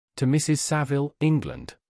to Mrs. Saville,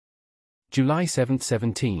 England. July 7,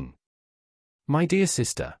 17. My dear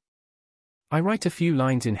sister, I write a few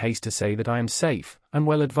lines in haste to say that I am safe and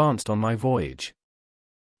well advanced on my voyage.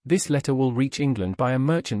 This letter will reach England by a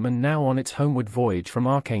merchantman now on its homeward voyage from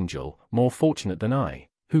Archangel, more fortunate than I,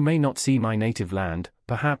 who may not see my native land,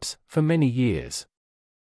 perhaps, for many years.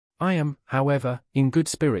 I am, however, in good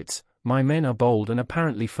spirits, my men are bold and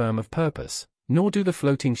apparently firm of purpose, nor do the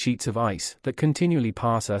floating sheets of ice that continually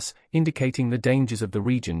pass us, indicating the dangers of the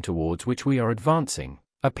region towards which we are advancing,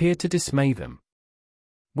 appear to dismay them.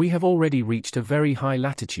 We have already reached a very high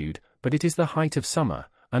latitude, but it is the height of summer,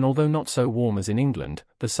 and although not so warm as in England,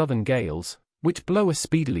 the southern gales, which blow us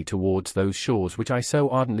speedily towards those shores which I so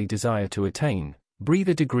ardently desire to attain, breathe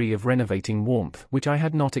a degree of renovating warmth which I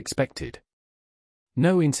had not expected.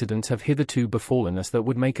 No incidents have hitherto befallen us that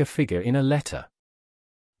would make a figure in a letter.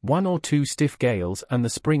 1 or 2 stiff gales and the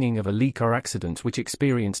springing of a leak are accidents which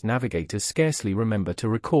experienced navigators scarcely remember to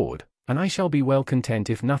record, and I shall be well content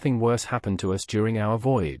if nothing worse happen to us during our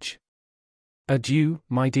voyage. Adieu,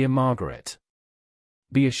 my dear Margaret.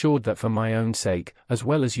 Be assured that for my own sake, as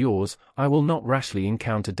well as yours, I will not rashly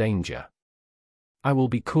encounter danger. I will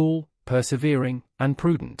be cool, persevering, and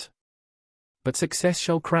prudent. But success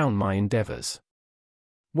shall crown my endeavors.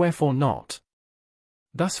 Wherefore not?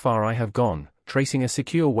 Thus far I have gone, tracing a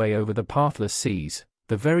secure way over the pathless seas,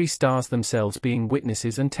 the very stars themselves being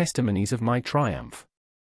witnesses and testimonies of my triumph.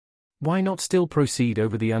 Why not still proceed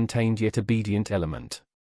over the untamed yet obedient element?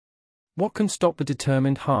 What can stop the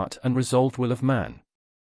determined heart and resolved will of man?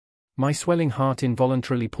 My swelling heart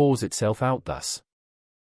involuntarily pours itself out thus.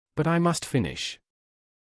 But I must finish.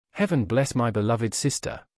 Heaven bless my beloved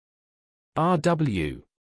sister. R.W.